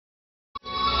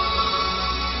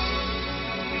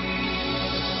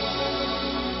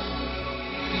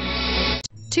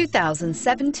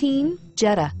2017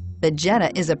 Jetta. The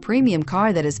Jetta is a premium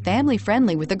car that is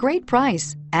family-friendly with a great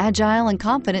price, agile and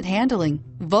confident handling.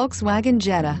 Volkswagen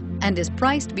Jetta, and is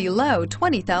priced below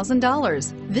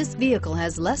 $20,000. This vehicle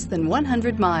has less than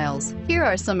 100 miles. Here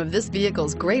are some of this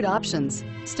vehicle's great options: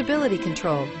 stability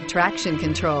control, traction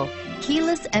control,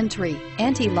 keyless entry,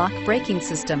 anti-lock braking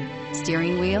system,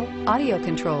 steering wheel audio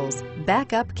controls,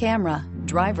 backup camera,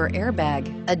 driver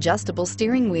airbag, adjustable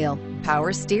steering wheel,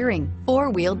 power steering,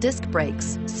 four-wheel disc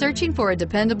brakes. Searching for a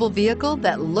dependable vehicle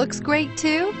that looks great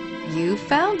too? You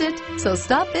found it, so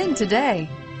stop in today.